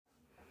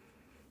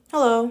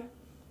Hello,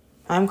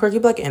 I'm Quirky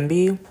Black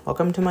MB.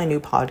 Welcome to my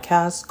new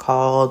podcast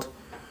called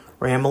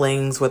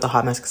Ramblings with the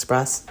Hot Mess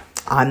Express.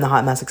 I'm the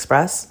Hot Mess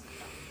Express.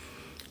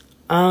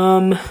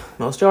 Most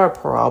of y'all are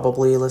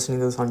probably listening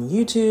to this on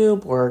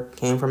YouTube or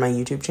came from my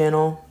YouTube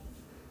channel.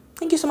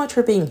 Thank you so much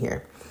for being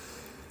here.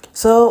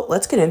 So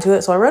let's get into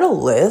it. So I read a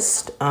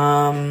list.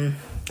 I'm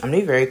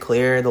gonna be very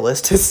clear. The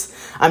list is,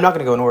 I'm not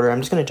gonna go in order.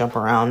 I'm just gonna jump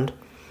around.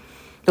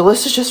 The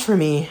list is just for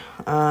me.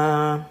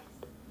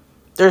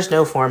 There's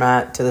no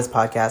format to this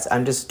podcast.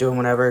 I'm just doing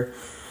whatever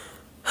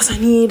because I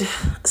need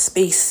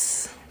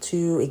space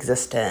to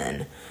exist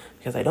in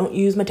because I don't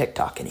use my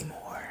TikTok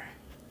anymore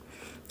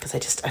because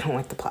I don't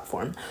like the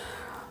platform.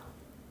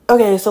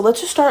 Okay, so let's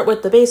just start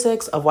with the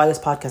basics of why this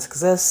podcast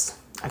exists.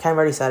 I kind of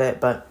already said it,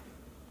 but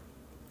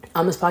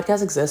this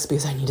podcast exists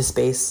because I need a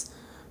space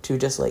to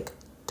just like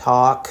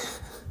talk.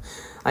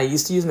 I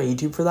used to use my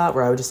YouTube for that,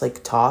 where I would just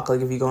like talk. Like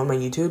if you go on my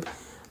YouTube,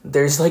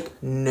 there's like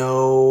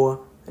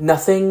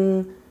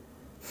nothing.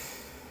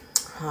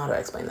 How do I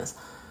explain this?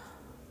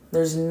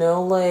 There's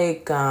no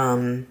like,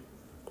 I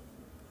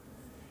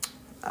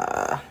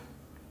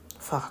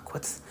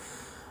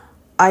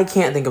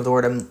can't think of the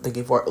word I'm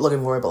looking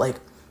for, but like,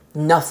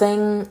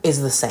 nothing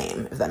is the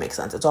same, if that makes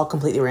sense. It's all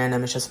completely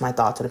random. It's just my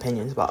thoughts and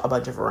opinions about a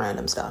bunch of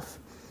random stuff.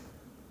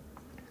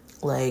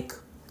 Like,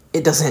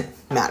 it doesn't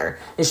matter.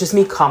 It's just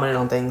me commenting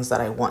on things that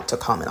I want to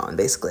comment on,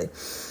 basically.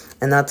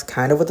 And that's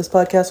kind of what this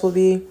podcast will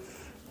be.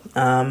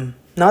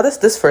 Now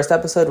this first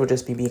episode will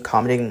just be me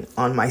commenting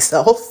on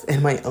myself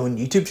and my own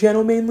YouTube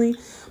channel mainly,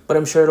 but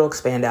I'm sure it'll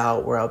expand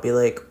out where I'll be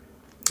like,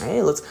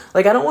 hey,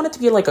 I don't want it to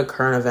be like a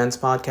current events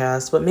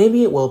podcast, but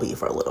maybe it will be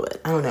for a little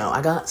bit. I don't know.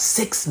 I got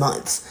 6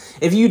 months.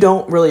 If you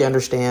don't really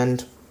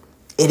understand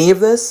any of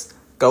this,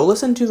 go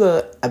listen to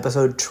the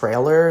episode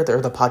trailer, or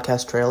the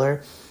podcast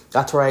trailer.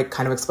 That's where I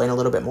kind of explain a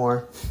little bit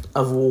more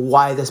of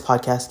why this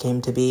podcast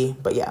came to be.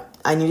 But yeah,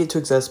 I need it to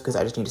exist because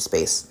I just need a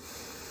space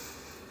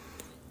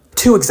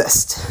to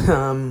exist,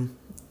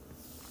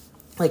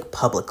 like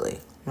publicly,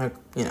 like,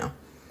 you know,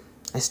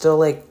 I still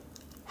like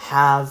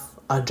have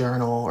a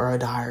journal or a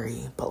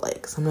diary, but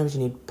like sometimes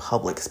you need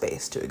public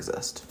space to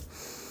exist.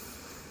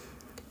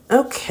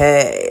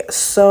 Okay,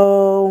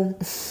 so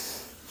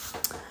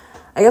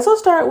I guess I'll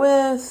start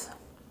with,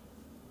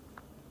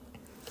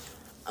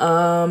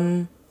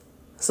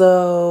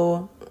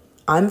 so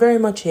I'm very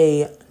much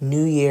a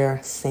New Year,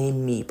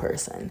 same me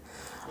person.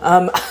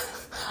 I'm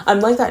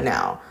like that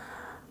now.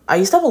 I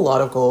used to have a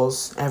lot of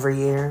goals every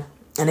year,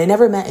 and I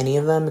never met any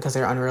of them because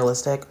they're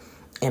unrealistic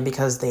and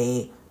because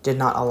they did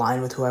not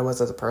align with who I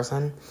was as a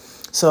person.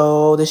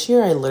 So this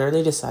year, I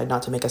literally decided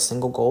not to make a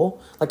single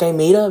goal. Like, I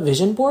made a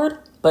vision board,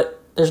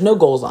 but there's no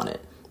goals on it.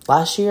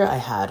 Last year, I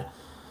had,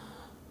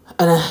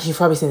 and you've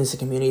probably seen this in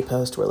a community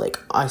post where, like,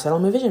 I said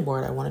on my vision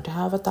board, I wanted to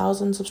have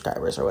 1,000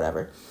 subscribers or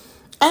whatever.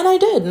 And I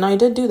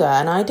did do that.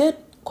 And I did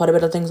quite a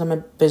bit of things on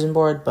my vision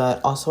board, but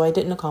also I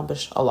didn't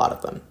accomplish a lot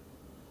of them.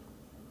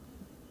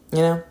 You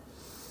know?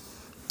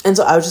 And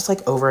so I was just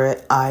like over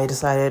it. I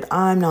decided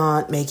I'm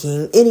not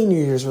making any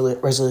New Year's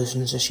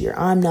resolutions this year.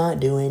 I'm not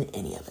doing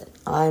any of it.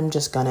 I'm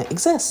just gonna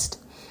exist.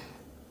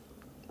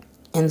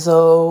 And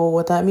so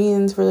what that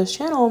means for this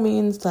channel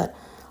means that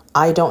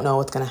I don't know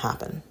what's gonna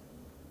happen.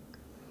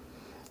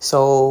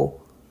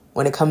 So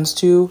when it comes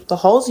to the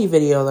Halsey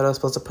video that I was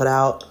supposed to put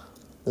out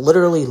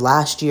literally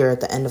last year, at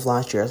the end of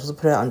last year, I was supposed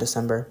to put it out in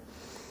December.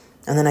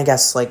 And then I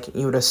guess like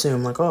you would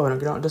assume like, oh, when it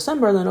get out in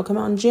December, then it'll come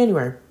out in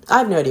January. I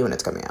have no idea when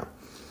it's coming out.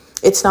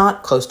 It's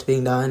not close to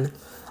being done.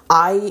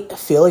 I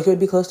feel like it would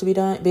be close to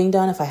being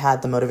done if I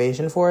had the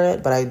motivation for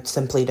it, but I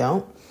simply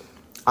don't.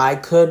 I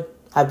could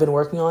have been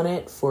working on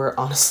it for,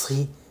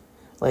 honestly,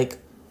 like,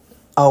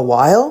 a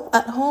while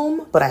at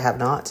home, but I have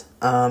not.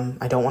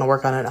 I don't want to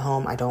work on it at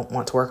home. I don't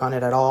want to work on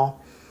it at all.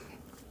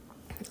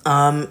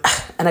 And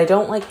I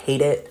don't, like,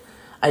 hate it.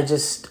 I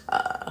just,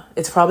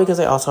 it's probably because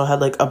I also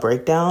had, like, a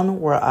breakdown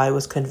where I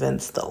was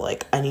convinced that,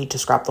 like, I need to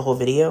scrap the whole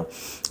video.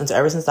 And so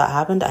ever since that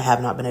happened, I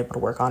have not been able to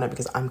work on it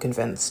because I'm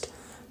convinced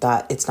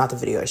that it's not the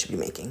video I should be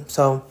making.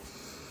 So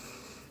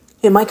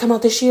it might come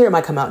out this year. It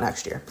might come out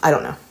next year. I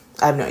don't know.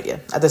 I have no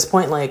idea. At this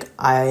point, like,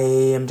 I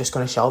am just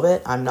going to shelve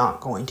it. I'm not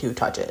going to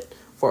touch it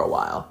for a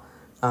while.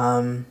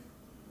 The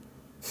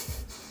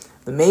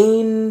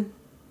main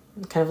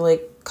kind of,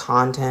 like,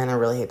 content, I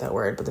really hate that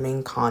word, but the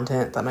main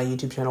content that my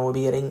YouTube channel will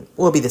be getting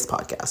will be this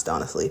podcast,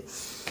 honestly.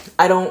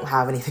 I don't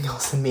have anything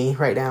else in me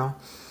right now.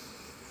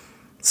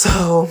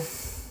 So,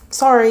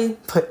 sorry,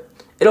 but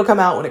it'll come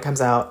out when it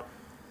comes out.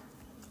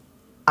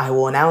 I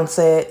will announce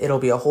it. It'll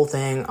be a whole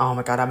thing. Oh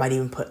my God, I might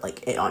even put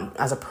like it on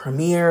as a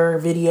premiere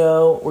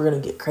video. We're going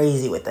to get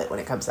crazy with it when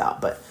it comes out,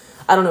 but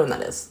I don't know when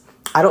that is.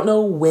 I don't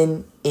know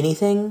when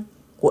anything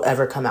will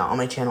ever come out on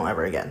my channel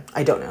ever again.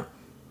 I don't know.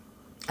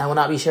 I will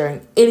not be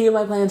sharing any of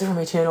my plans for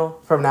my channel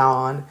from now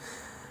on.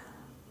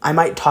 I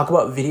might talk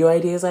about video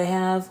ideas I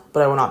have,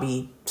 but I will not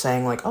be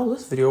saying like, oh,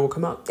 this video will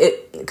come out.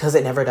 Because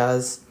it never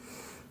does.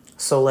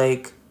 So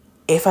like,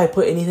 if I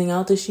put anything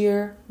out this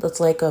year that's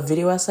like a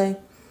video essay,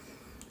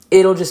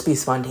 it'll just be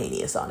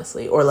spontaneous,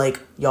 honestly. Or like,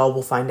 y'all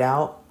will find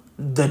out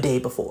the day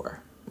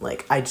before.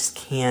 Like, I just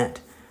can't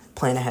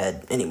plan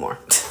ahead anymore.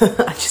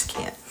 I just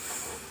can't.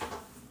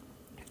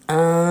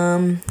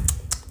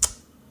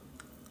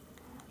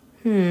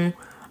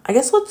 I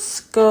guess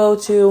let's go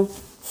to,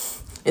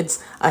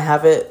 I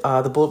have it,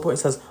 the bullet point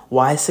says,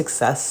 why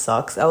success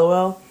sucks,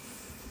 LOL.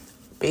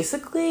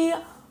 Basically,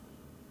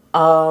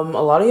 a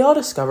lot of y'all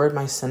discovered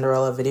my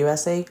Cinderella video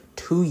essay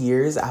 2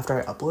 years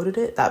after I uploaded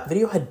it. That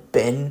video had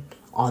been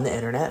on the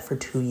internet for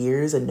 2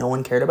 years and no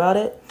one cared about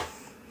it,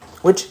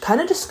 which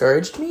kind of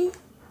discouraged me.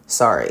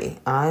 Sorry,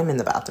 I'm in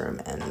the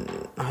bathroom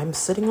and I'm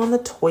sitting on the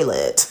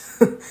toilet.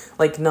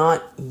 Like,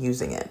 not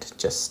using it,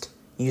 just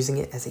using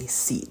it as a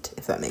seat,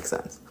 if that makes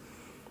sense.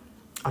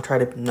 I'll try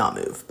to not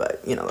move,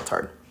 but, that's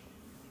hard.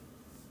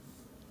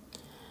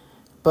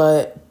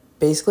 But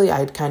basically,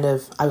 I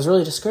was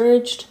really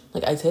discouraged.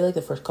 Like, I'd say, like,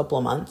 the first couple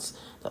of months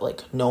that,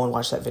 like, no one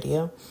watched that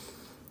video.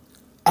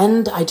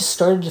 And I just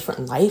started a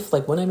different life.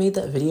 Like, when I made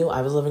that video,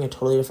 I was living a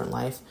totally different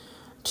life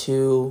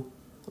to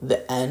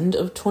the end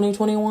of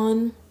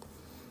 2021.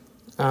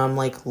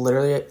 Like,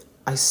 literally,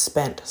 I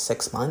spent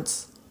 6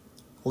 months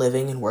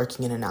living and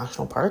working in a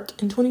national park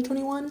in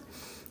 2021.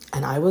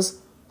 And I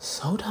was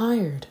so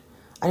tired.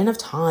 I didn't have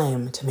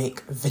time to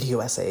make video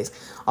essays.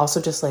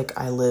 Also, just, like,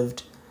 I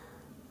lived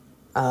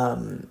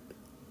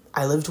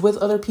with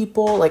other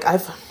people. Like,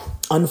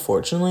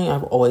 unfortunately,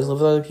 I've always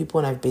lived with other people,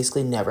 and I've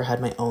basically never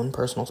had my own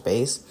personal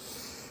space.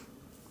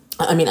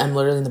 I mean, I'm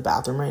literally in the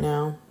bathroom right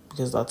now,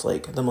 because that's,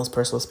 like, the most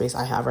personal space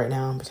I have right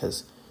now,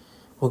 because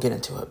we'll get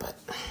into it, but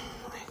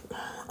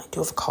I do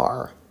have a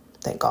car,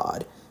 thank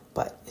God,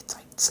 but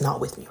it's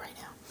not with me right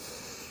now.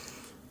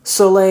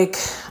 So, like,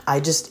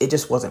 it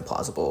just wasn't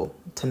plausible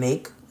to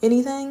make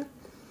anything.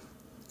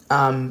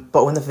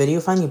 But when the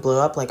video finally blew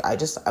up, like, I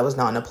was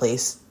not in a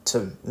place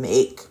to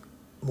make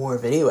more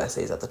video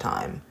essays at the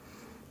time.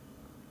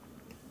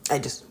 I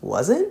just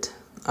wasn't.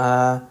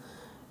 And,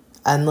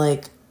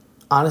 like,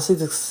 honestly,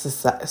 the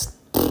success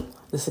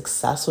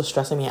was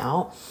stressing me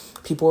out.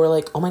 People were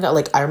like, oh my God,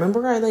 like, I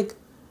remember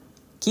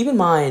keep in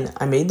mind,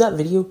 I made that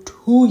video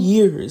 2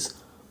 years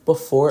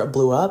before it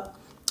blew up.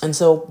 And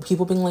so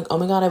people being like, oh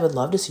my God, I would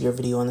love to see your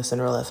video on the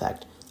Cinderella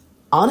effect.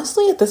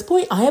 Honestly, at this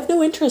point, I have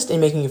no interest in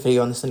making a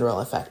video on the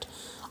Cinderella effect.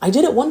 I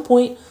did at one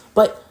point,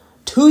 but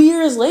 2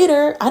 years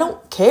later, I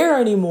don't care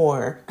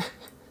anymore.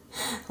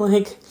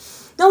 Like,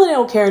 not that I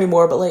don't care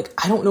anymore, but, like,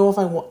 I don't know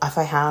if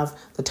I have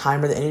the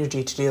time or the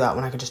energy to do that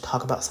when I could just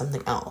talk about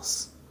something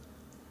else.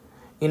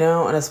 And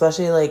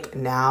especially, like,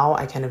 now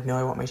I kind of know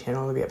I want my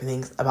channel to be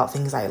about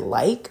things I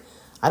like.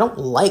 I don't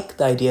like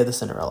the idea of the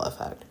Cinderella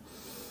effect.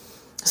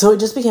 So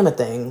it just became a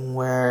thing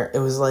where it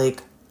was,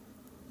 like,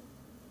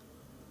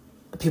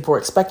 people were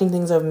expecting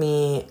things of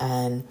me,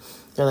 and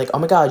they're like, oh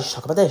my God, you should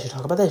talk about this, you should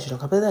talk about this, you should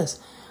talk about this.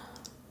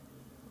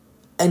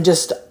 And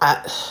just,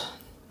 I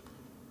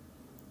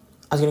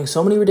was getting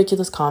so many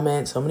ridiculous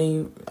comments,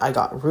 I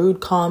got rude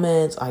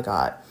comments, I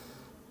got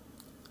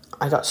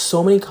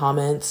so many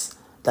comments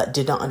that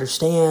did not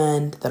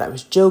understand that I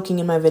was joking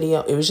in my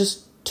video. It was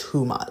just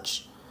too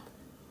much.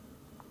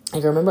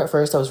 Like, I remember at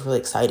first I was really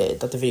excited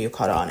that the video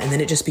caught on, and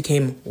then it just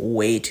became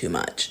way too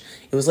much.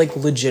 It was, like,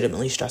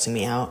 legitimately stressing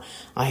me out.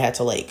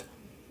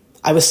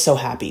 I was so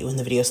happy when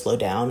the video slowed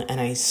down and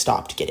I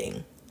stopped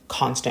getting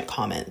constant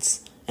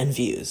comments and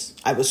views.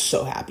 I was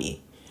so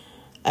happy.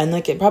 And,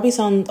 like, it probably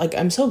sounds like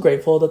I'm so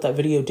grateful that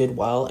video did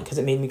well, because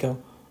it made me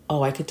go,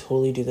 oh, I could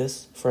totally do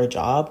this for a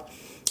job.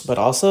 But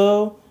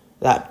also,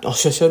 that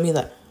also showed me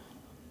that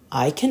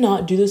I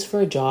cannot do this for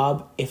a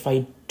job if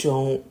I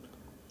don't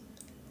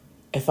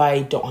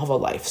have a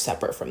life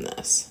separate from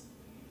this.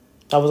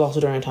 That was also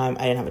during a time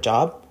I didn't have a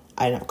job,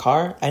 I didn't have a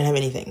car, I didn't have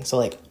anything. So,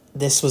 like,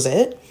 this was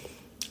it.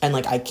 And,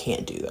 like, I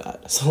can't do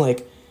that. So,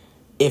 like,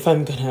 if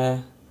I'm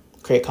gonna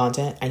create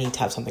content, I need to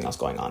have something else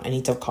going on. I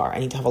need to have a car. I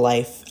need to have a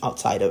life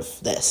outside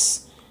of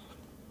this.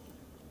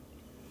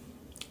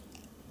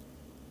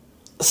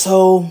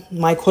 So,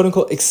 my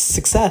quote-unquote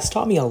success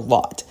taught me a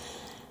lot.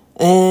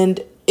 And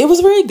it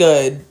was very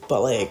good,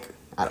 but, like,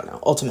 I don't know.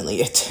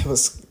 Ultimately, it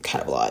was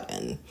kind of a lot.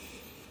 And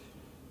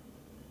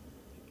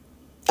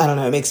I don't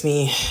know. It makes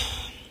me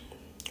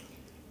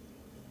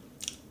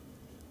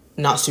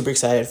not super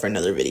excited for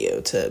another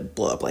video to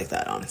blow up like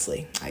that,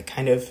 honestly. I'm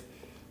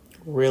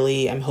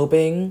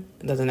hoping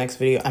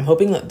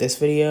that this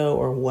video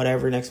or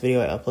whatever next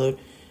video I upload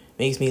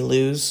makes me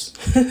lose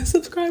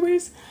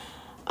subscribers.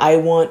 I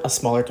want a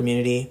smaller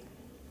community,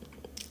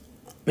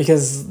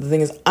 because the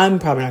thing is, I'm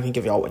probably not gonna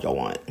give y'all what y'all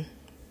want.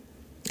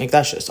 Like,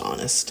 that's just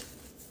honest.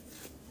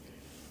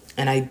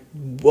 And I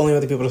only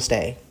want the people to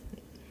stay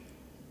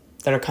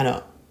that are kind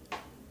of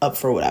up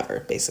for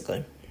whatever,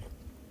 basically.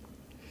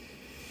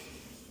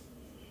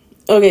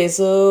 Okay,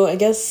 so I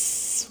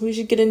guess we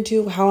should get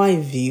into how I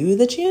view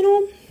the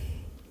channel.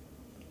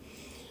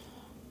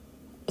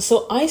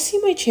 So I see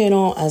my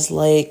channel as,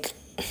 like,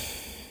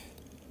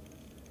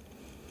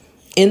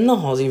 in the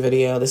Halsey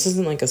video, this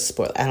isn't like a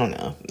spoiler, I don't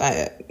know.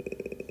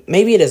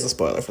 Maybe it is a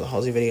spoiler for the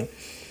Halsey video.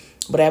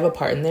 But I have a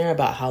part in there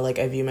about how, like,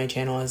 I view my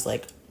channel as,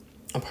 like,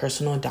 a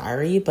personal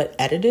diary, but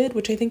edited,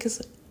 which I think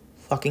is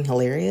fucking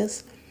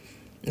hilarious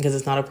because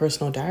it's not a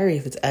personal diary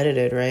if it's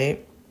edited,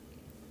 right?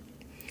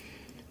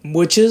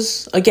 Which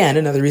is, again,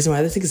 another reason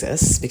why this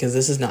exists, because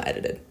this is not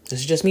edited.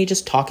 This is just me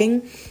just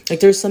talking. Like,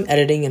 there's some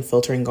editing and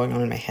filtering going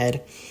on in my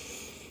head,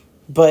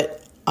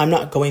 but I'm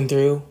not going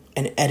through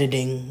and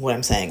editing what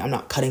I'm saying. I'm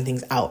not cutting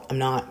things out. I'm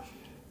not,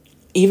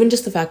 even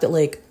just the fact that,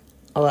 like,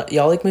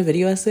 y'all like my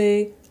video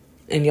essay,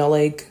 and y'all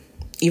like,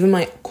 even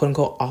my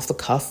quote-unquote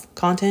off-the-cuff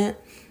content,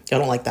 y'all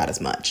don't like that as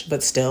much,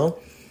 but still,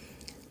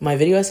 my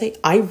video essay,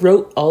 I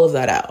wrote all of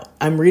that out.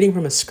 I'm reading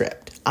from a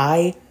script.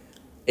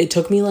 It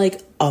took me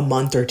like a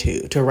month or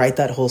two to write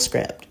that whole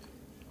script.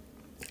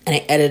 And I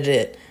edited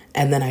it.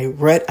 And then I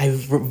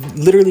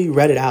literally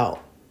read it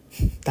out.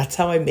 That's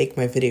how I make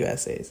my video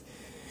essays.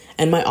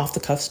 And my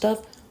off-the-cuff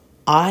stuff,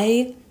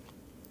 I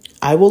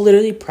will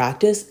literally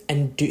practice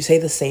and say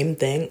the same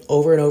thing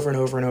over and over and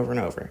over and over and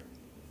over.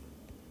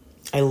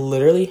 I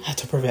literally had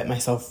to prevent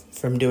myself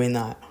from doing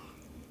that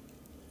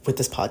with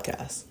this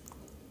podcast.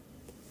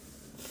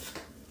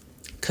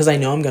 Because I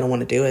know I'm going to want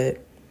to do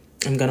it.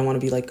 I'm going to want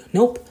to be like,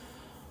 nope,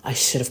 I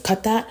should have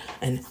cut that,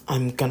 and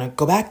I'm going to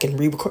go back and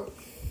re-record.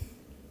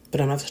 But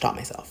I'm going to have to stop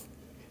myself.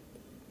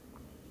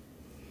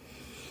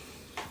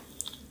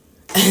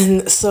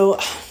 And so,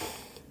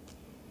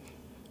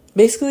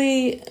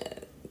 basically,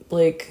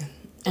 like,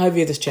 how I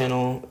view this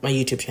channel, my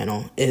YouTube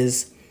channel,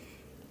 is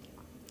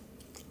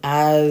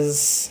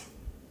as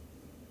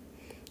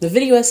the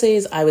video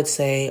essays, I would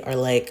say, are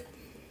like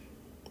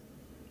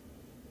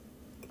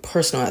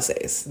personal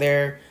essays.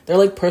 They're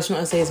like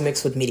personal essays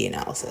mixed with media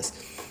analysis.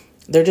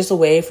 They're just a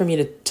way for me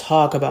to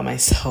talk about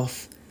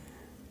myself,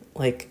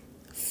 like,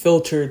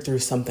 filtered through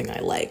something I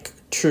like.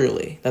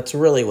 Truly. That's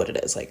really what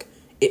it is. Like,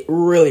 it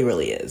really,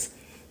 really is.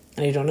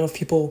 And I don't know if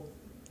people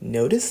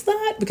notice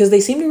that, because they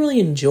seem to really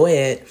enjoy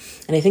it.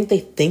 And I think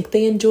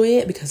they enjoy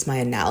it because my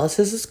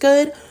analysis is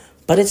good,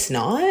 but it's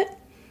not.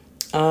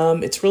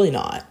 It's really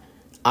not.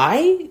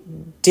 I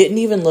didn't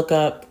even look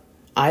up,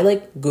 I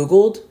like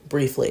Googled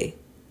briefly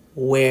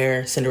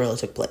where Cinderella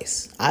took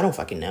place. I don't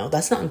fucking know.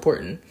 That's not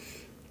important.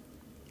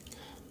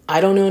 I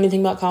don't know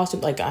anything about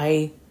costume. Like,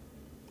 I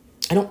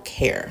don't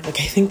care. Like,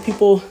 I think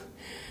people,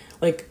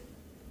 like,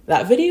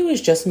 that video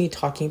is just me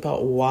talking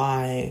about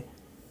why,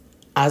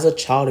 as a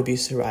child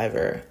abuse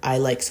survivor, I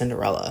like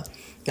Cinderella.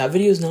 That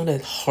video is not a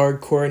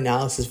hardcore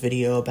analysis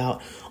video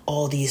about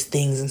all these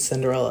things in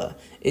Cinderella.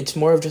 It's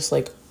more of just,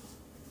 like,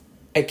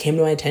 it came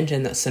to my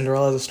attention that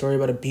Cinderella is a story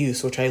about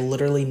abuse, which I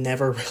literally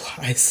never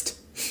realized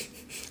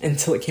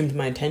until it came to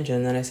my attention.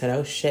 And then I said,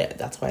 oh shit,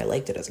 that's why I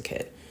liked it as a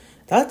kid.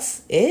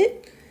 That's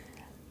it?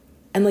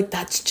 And, like,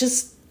 that's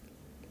just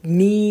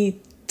me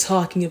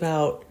talking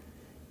about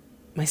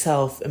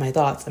myself and my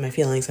thoughts and my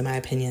feelings and my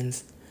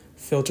opinions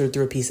filtered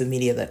through a piece of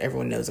media that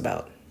everyone knows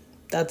about.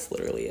 That's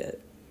literally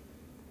it.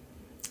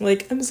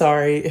 Like, I'm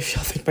sorry if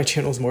y'all think my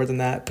channel is more than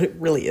that, but it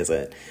really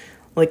isn't.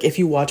 Like, if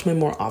you watch my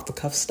more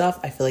off-the-cuff stuff,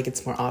 I feel like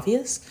it's more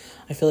obvious.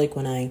 I feel like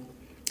when I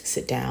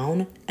sit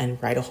down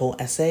and write a whole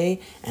essay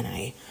and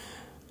I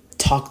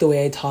talk the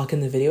way I talk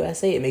in the video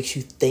essay, it makes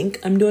you think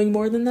I'm doing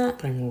more than that,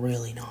 but I'm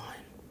really not.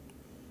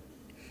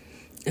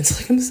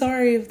 It's like, I'm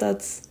sorry if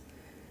that's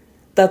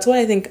why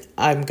I think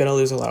I'm going to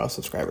lose a lot of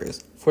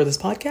subscribers for this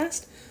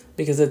podcast,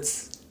 because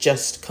it's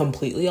just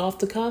completely off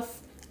the cuff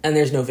and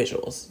there's no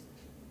visuals.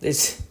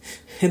 It's,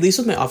 at least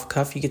with my off the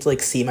cuff, you get to,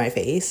 like, see my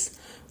face,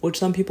 which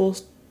some people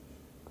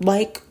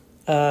like,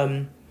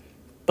 but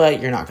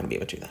you're not going to be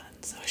able to do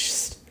that. So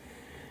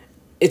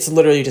it's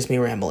literally just me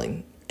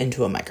rambling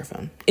into a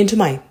microphone, into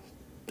my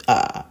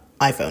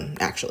iPhone,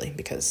 actually,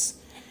 because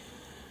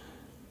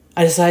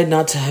I decided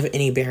not to have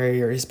any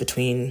barriers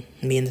between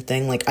me and the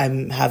thing. Like,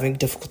 I'm having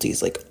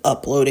difficulties, like,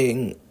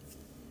 uploading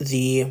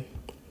the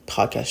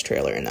podcast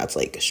trailer, and that's,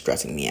 like,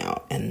 stressing me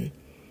out, and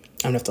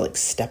I'm gonna have to, like,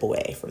 step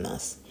away from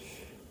this.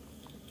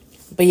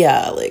 But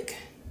yeah, like,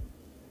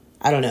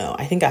 I don't know.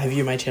 I think I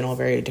view my channel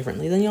very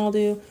differently than y'all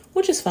do,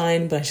 which is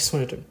fine, but I just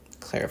wanted to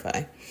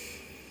clarify.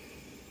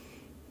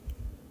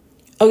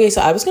 Okay,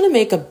 so I was gonna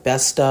make a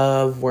best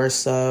of,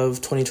 worst of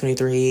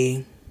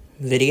 2023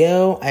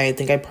 video. I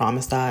think I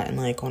promised that in,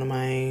 like, one of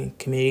my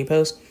community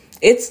posts.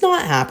 It's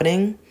not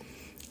happening.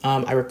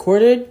 I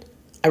recorded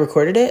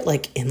it,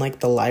 like, in, like,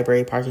 the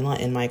library parking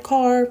lot in my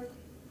car,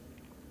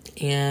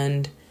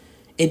 and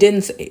it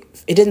didn't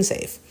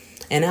save.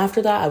 And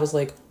after that, I was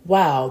like,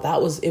 wow,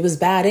 it was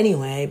bad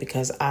anyway,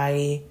 because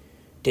I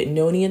didn't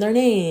know any of their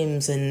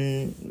names,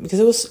 and because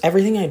it was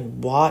everything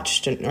I'd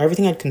watched or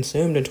everything I'd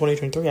consumed in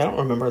 2023, I don't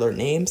remember their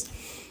names.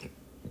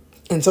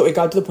 And so it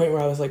got to the point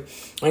where I was like,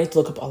 I need to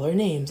look up all their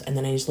names, and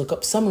then I just look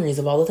up summaries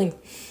of all the things.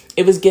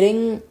 It was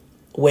getting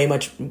way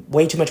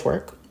too much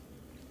work,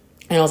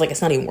 and I was like,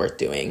 it's not even worth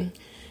doing.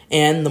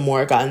 And the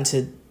more it got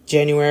into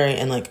January,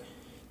 and, like,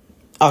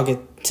 I'll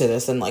get to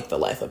this in, like, the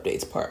life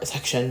updates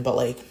section, but,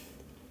 like,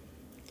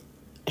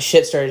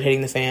 shit started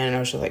hitting the fan, and I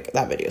was just like,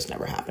 that video's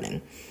never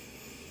happening.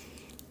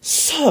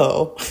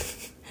 So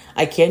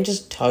I can't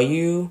just tell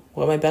you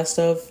what my best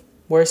of,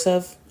 worst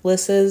of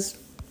list is.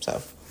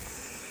 So,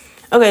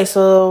 okay,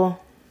 so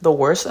the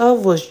worst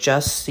of was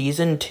just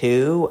season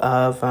 2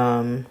 of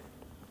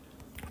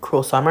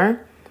Cruel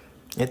Summer.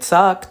 It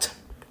sucked.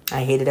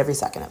 I hated every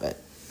second of it.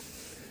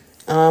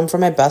 For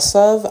my best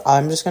of,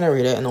 I'm just going to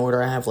read it in the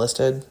order I have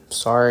listed.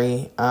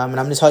 Sorry. And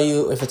I'm going to tell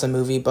you if it's a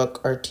movie,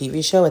 book, or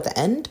TV show at the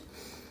end.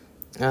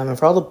 And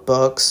for all the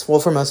books, well,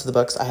 for most of the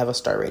books, I have a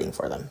star rating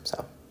for them.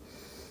 So,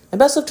 my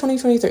best of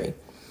 2023.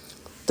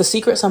 The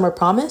Secret Summer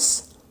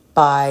Promise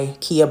by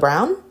Kia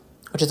Brown,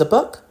 which is a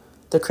book.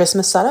 The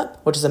Christmas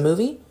Setup, which is a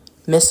movie.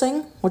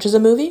 Missing, which is a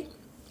movie.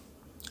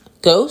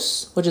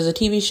 Ghosts, which is a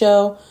TV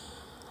show.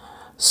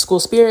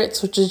 School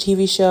Spirits, which is a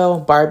TV show.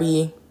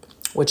 Barbie,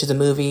 which is a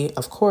movie,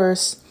 of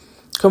course.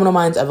 Criminal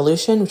Minds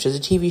Evolution, which is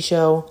a TV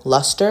show.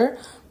 Luster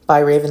by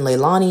Raven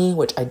Leilani,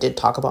 which I did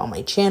talk about on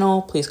my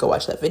channel. Please go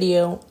watch that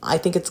video. I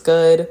think it's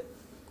good.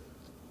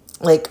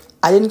 Like,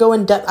 I didn't go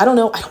in depth. I don't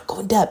go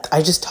in depth.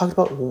 I just talked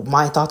about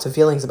my thoughts and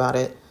feelings about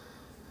it.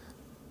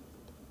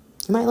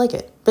 You might like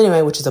it. But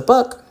anyway, which is a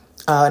book,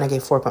 and I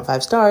gave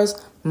 4.5 stars.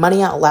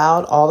 Money Out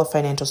Loud, All the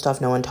Financial Stuff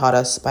No One Taught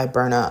Us by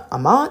Berna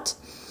Amat,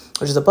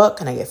 which is a book,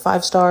 and I gave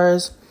 5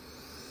 stars.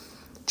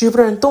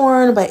 Jupiter and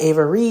Thorn by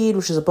Ava Reed,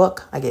 which is a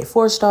book. I gave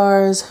 4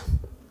 stars.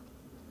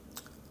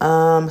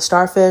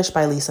 Starfish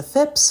by Lisa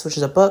Phipps, which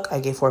is a book. I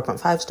gave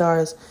 4.5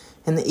 stars.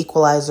 And The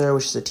Equalizer,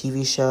 which is a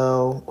TV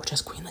show, which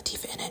has Queen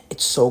Latifah in it.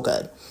 It's so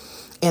good.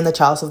 And The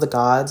Chalice of the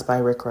Gods by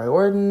Rick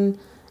Riordan,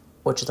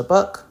 which is a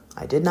book.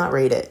 I did not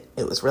rate it.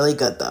 It was really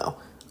good, though.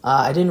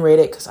 I didn't rate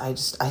it because I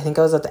think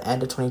I was at the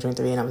end of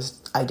 2023 and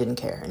I didn't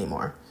care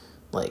anymore.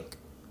 Like,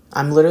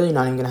 I'm literally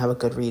not even going to have a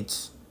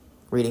Goodreads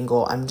reading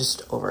goal. I'm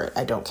just over it.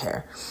 I don't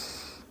care.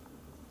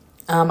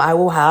 I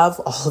will have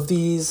all of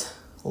these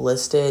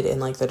listed in,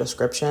 like, the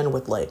description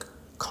with, like,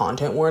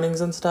 content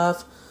warnings and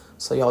stuff.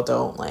 So y'all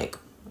don't, like,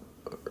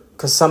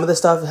 because some of the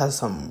stuff has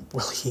some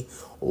really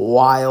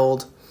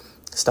wild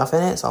stuff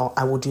in it. So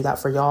I will do that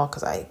for y'all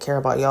because I care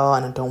about y'all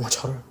and I don't want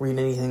y'all to read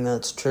anything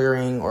that's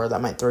triggering or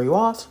that might throw you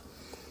off.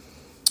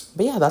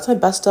 But yeah, that's my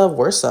best of,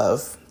 worst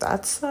of.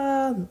 That's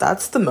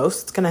the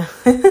most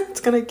it's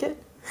gonna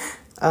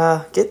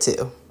get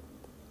to.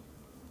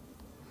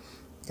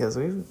 Because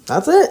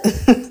that's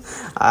it.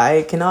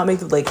 I cannot make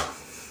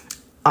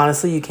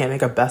honestly, you can't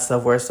make a best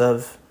of, worst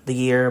of the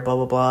year, blah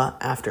blah blah,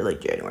 after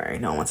like January.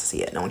 No one wants to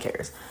see it. No one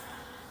cares.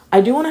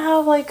 I do want to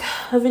have like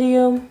a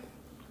video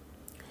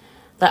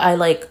that I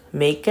like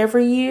make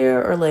every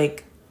year, or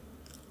like,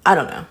 I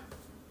don't know.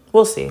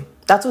 We'll see.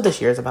 That's what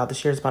this year is about.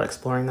 This year is about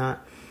exploring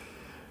that.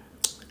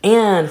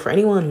 And for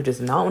anyone who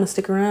does not want to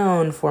stick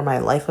around for my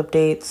life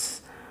updates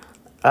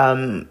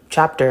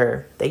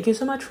chapter, thank you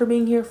so much for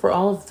being here for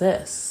all of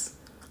this.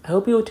 I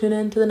hope you will tune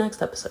in to the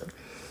next episode.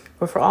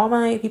 But for all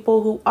my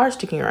people who are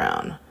sticking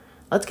around,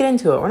 let's get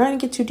into it. We're not going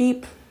to get too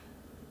deep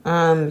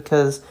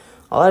because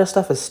a lot of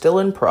stuff is still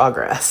in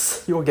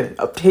progress. You will get an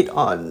update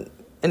on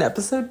in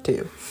episode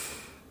 2.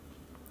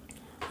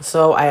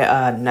 So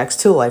I next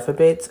to life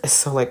updates,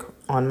 so like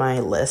on my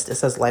list, it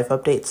says life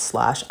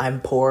updates / I'm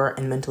poor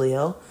and mentally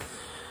ill.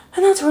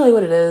 And that's really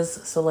what it is.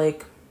 So,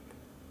 like,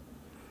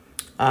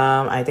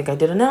 I think I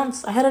did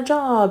announce I had a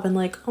job. And,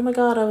 like, oh, my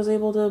God, I was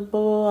able to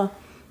blah, blah, blah.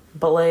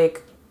 But,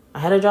 like, I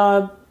had a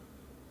job,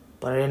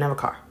 but I didn't have a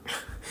car.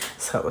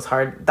 So, it was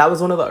hard. That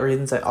was one of the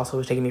reasons that also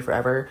was taking me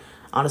forever.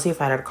 Honestly,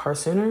 if I had a car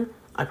sooner,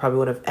 I probably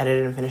would have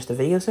edited and finished the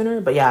video sooner.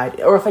 But, yeah,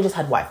 or if I just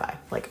had Wi-Fi.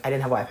 Like, I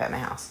didn't have Wi-Fi at my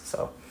house.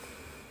 So,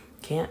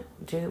 can't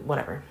do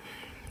whatever.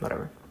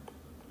 I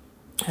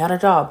had a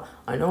job.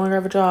 I no longer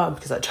have a job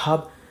because that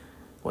job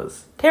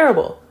was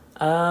terrible.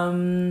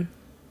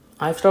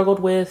 I've struggled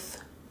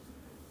with,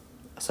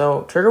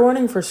 so trigger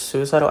warning for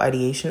suicidal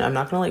ideation. I'm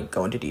not going to like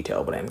go into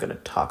detail, but I'm going to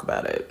talk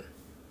about it.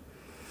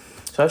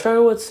 So I've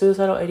struggled with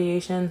suicidal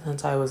ideation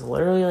since I was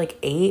literally like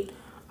 8.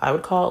 I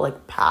would call it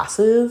like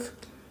passive.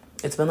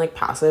 It's been like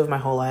passive my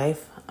whole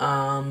life.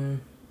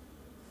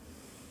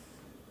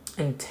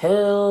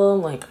 Until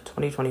like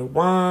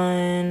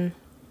 2021.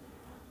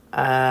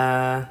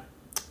 Yeah,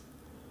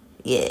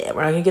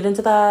 we're not going to get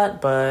into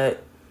that,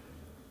 but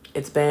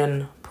it's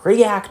been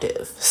pretty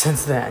active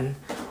since then.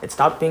 It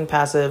stopped being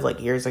passive like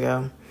years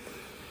ago.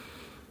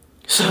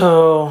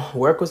 So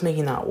work was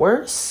making that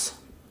worse.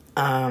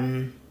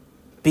 And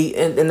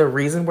the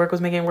reason work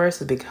was making it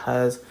worse is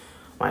because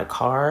my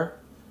car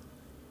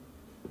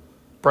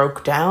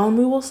broke down,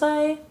 we will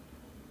say.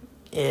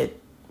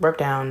 It broke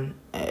down.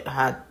 It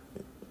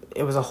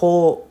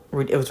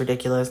was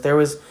ridiculous. There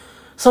was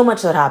so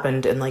much that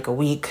happened in like a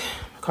week.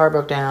 My car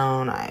broke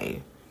down.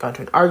 I got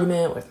into an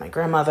argument with my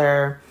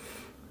grandmother.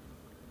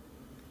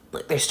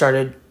 Like, they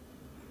started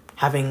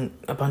having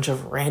a bunch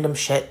of random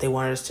shit they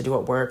wanted us to do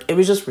at work. It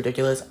was just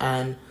ridiculous.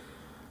 And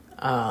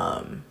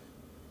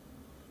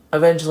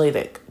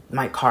eventually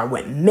my car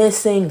went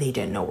missing. They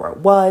didn't know where it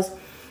was.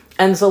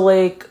 And so,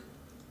 like,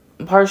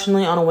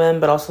 partially on a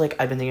whim, but also, like,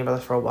 I've been thinking about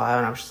this for a while.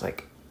 And I was just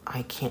like,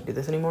 I can't do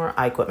this anymore.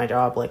 I quit my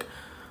job. Like,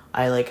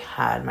 I, like,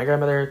 had my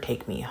grandmother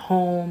take me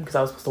home because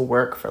I was supposed to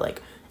work for,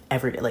 like,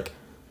 every day, like,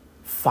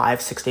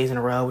 5-6 days in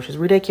a row, which is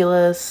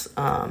ridiculous.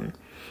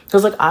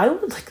 Because, like,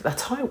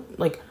 that's how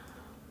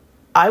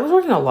I was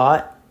working a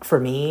lot for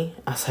me,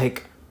 as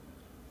like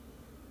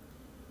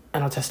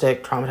an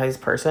autistic,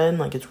 traumatized person,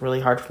 like it's really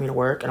hard for me to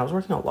work, and I was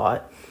working a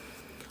lot.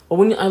 But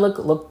when I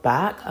look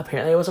back,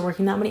 apparently I wasn't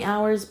working that many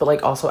hours, but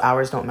like also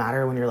hours don't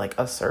matter when you're like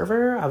a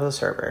server. I was a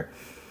server.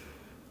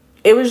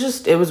 It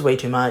was way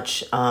too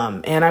much,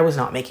 and I was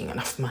not making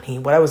enough money.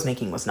 What I was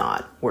making was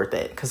not worth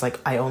it, because like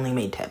I only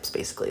made tips,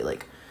 basically.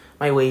 Like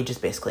my wage is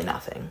basically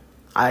nothing.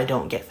 I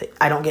don't get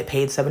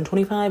paid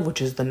 $7.25,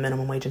 which is the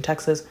minimum wage in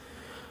Texas.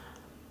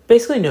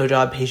 Basically, no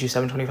job pays you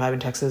 $7.25 in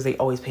Texas. They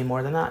always pay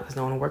more than that because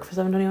no one will work for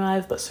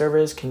 $7.25. But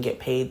servers can get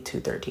paid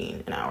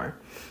 $2.13 an hour,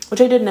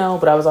 which I did know.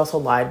 But I was also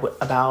lied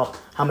about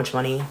how much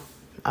money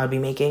I would be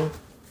making.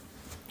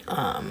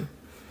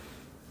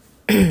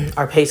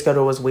 Our pay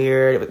schedule was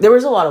weird. There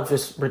was a lot of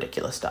just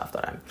ridiculous stuff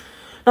that I'm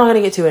not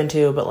gonna get too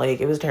into. But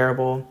like, it was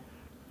terrible,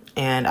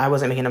 and I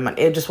wasn't making enough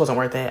money. It just wasn't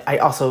worth it. I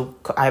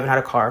haven't had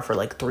a car for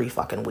like 3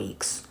 fucking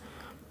weeks.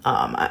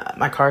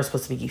 My car is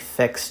supposed to be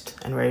fixed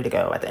and ready to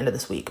go at the end of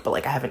this week, but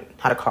like I haven't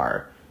had a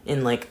car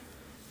in like,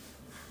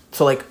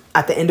 so like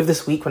at the end of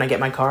this week when I get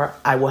my car,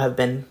 I will have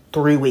been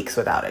 3 weeks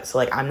without it. So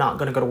like I'm not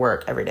gonna go to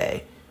work every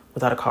day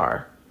without a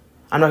car.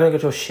 I'm not gonna go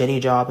to a shitty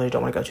job that I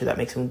don't want to go to that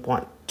makes me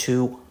want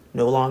to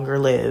no longer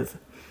live.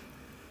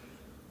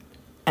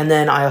 And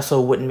then I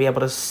also wouldn't be able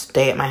to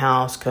stay at my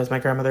house because my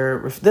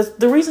grandmother.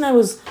 The reason I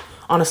was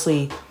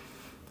honestly,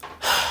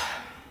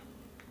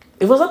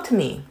 it was up to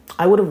me.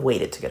 I would have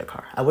waited to get a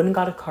car. I wouldn't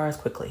have got a car as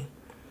quickly.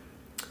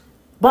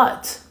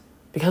 But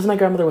because my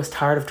grandmother was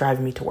tired of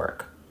driving me to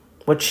work,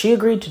 which she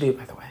agreed to do,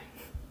 by the way,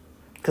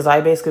 because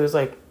I basically was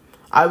like,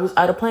 I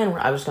had a plan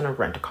where I was going to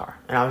rent a car,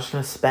 and I was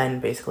going to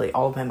spend basically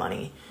all of my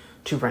money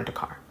to rent a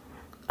car.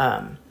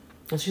 And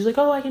she's like,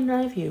 oh, I can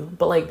drive you.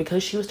 But like,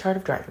 because she was tired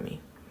of driving me,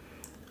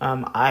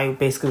 I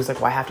basically was like,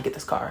 well, I have to get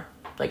this car.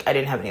 Like, I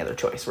didn't have any other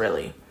choice,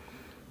 really.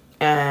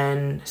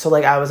 And so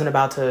like, I wasn't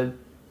about to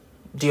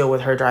deal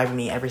with her driving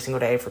me every single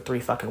day for 3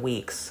 fucking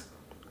weeks.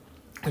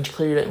 And she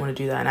clearly didn't want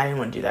to do that, and I didn't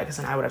want to do that because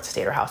then I would have to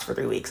stay at her house for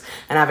 3 weeks.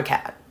 And I have a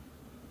cat.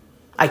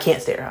 I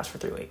can't stay at her house for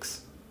 3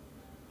 weeks.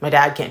 My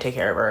dad can't take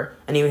care of her,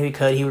 and even if he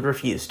could, he would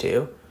refuse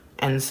to.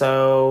 And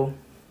so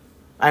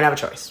I didn't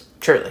have a choice.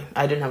 Truly,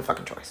 I didn't have a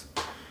fucking choice.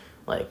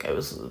 Like, it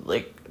was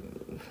like,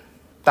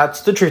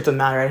 that's the truth of the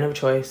matter. I didn't have a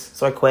choice,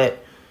 so I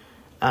quit.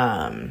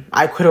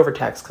 I quit over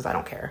text because I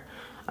don't care.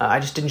 I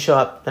just didn't show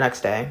up the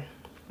next day,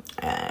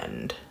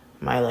 and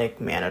my like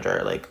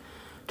manager like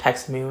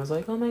texted me and was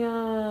like, oh my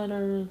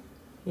god,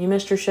 you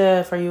missed your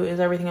shift, is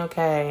everything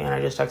okay? And I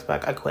just texted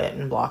back, I quit,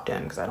 and blocked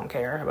him because I don't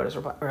care about his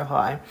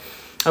reply.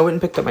 I went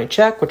and picked up my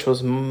check, which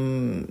was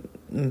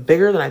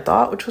bigger than I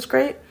thought, which was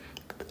great,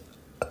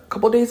 a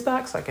couple days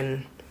back, so I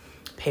can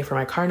pay for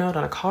my car note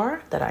on a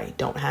car that I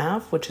don't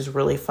have, which is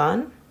really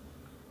fun.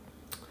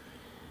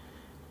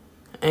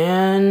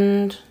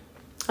 And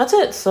that's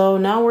it. So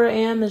now where I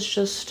am is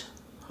just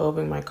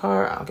hoping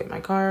I'll get my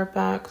car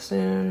back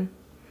soon.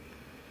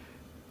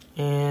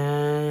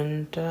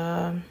 And,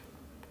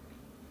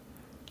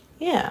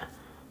 yeah.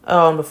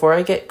 Oh, and before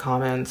I get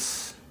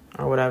comments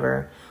or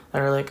whatever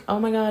that are like, oh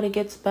my god, it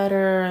gets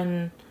better,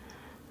 and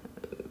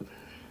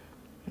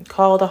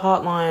call the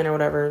hotline or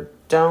whatever,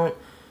 don't.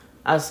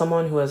 As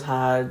someone who has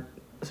had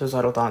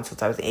suicidal thoughts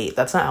since I was 8,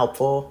 that's not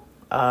helpful.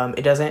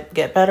 It doesn't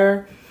get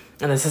better.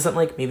 And this isn't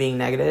like me being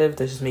negative,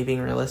 this is me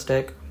being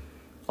realistic.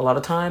 A lot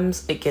of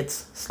times it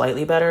gets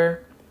slightly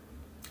better,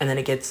 and then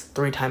it gets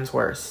 3 times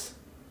worse.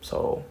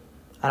 So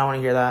I don't want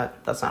to hear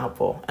that. That's not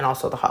helpful. And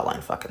also the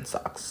hotline fucking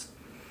sucks.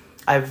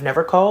 I've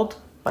never called,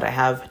 but I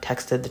have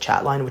texted the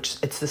chat line, which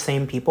it's the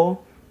same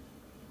people,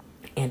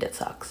 and it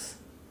sucks.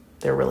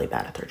 They're really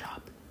bad at their job.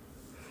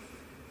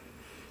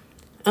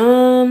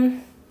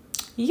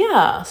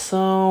 Yeah,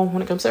 so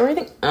when it comes to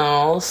everything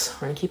else,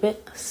 we're gonna keep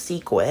it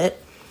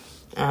secret.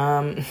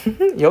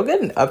 You'll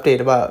get an update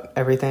about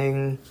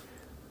everything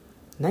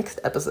next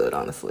episode,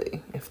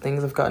 honestly. If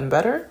things have gotten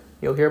better,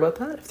 you'll hear about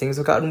that. If things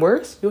have gotten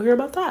worse, you'll hear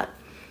about that.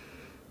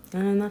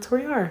 And that's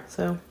where we are.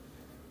 So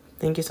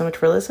thank you so much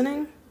for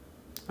listening.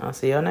 I'll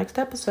see you on next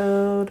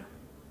episode.